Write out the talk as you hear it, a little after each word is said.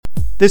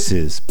This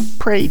is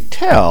Pray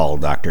Tell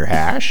Dr.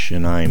 Hash,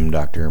 and I'm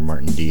Dr.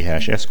 Martin D.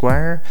 Hash,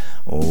 Esquire,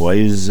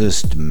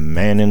 wisest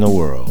man in the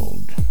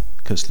world.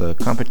 'Cause the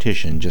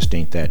competition just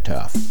ain't that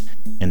tough.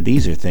 And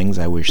these are things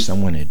I wish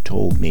someone had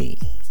told me.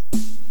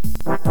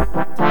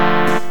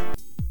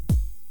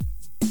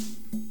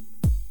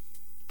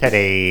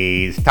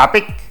 Today's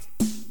topic,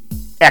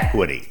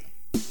 equity.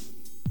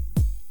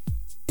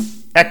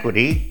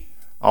 Equity,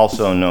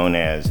 also known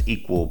as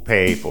equal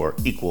pay for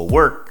equal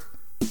work,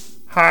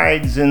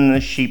 hides in the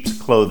sheep's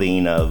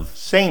clothing of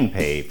same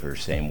pay for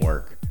same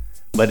work,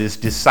 but is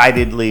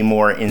decidedly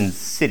more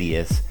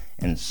insidious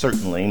and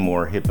certainly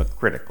more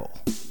hypocritical.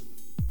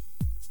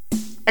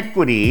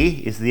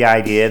 Equity is the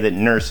idea that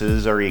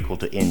nurses are equal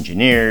to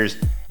engineers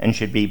and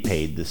should be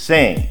paid the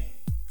same.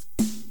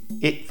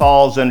 It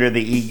falls under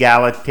the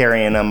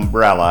egalitarian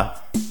umbrella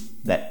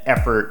that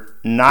effort,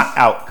 not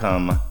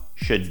outcome,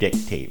 should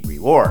dictate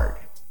reward,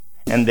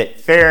 and that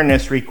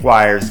fairness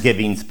requires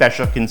giving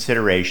special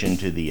consideration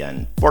to the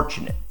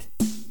unfortunate.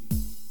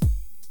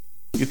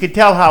 You can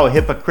tell how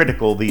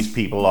hypocritical these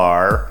people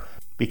are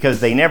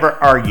because they never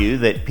argue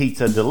that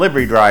pizza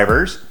delivery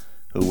drivers,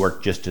 who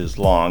work just as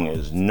long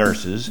as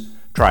nurses,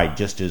 tried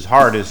just as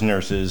hard as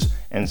nurses,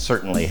 and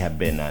certainly have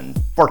been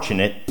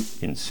unfortunate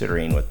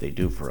considering what they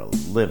do for a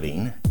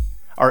living,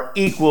 are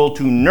equal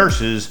to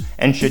nurses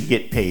and should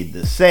get paid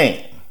the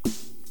same.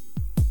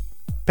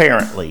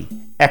 Apparently,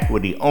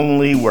 equity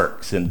only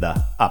works in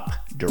the up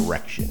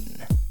direction.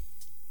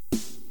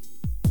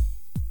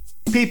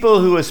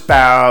 People who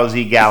espouse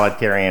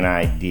egalitarian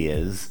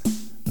ideas,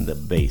 the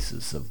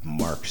basis of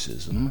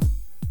Marxism,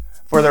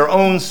 for their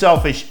own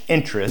selfish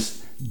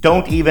interests,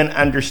 don't even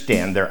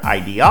understand their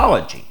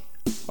ideology.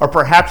 Or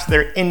perhaps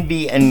their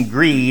envy and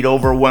greed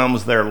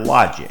overwhelms their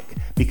logic,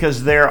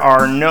 because there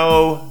are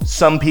no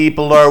some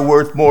people are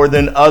worth more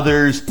than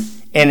others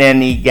in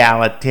an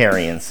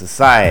egalitarian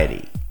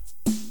society.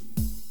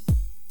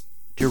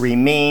 To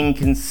remain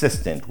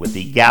consistent with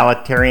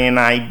egalitarian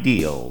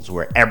ideals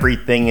where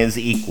everything is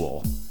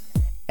equal,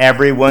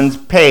 everyone's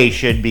pay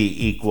should be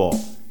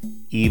equal,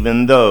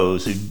 even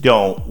those who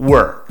don't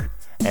work,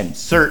 and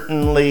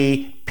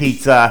certainly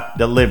pizza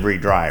delivery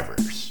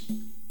drivers.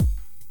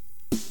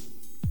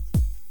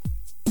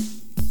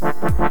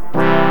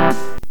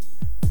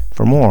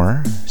 For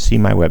more, see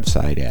my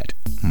website at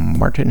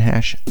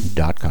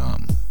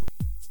martinhash.com.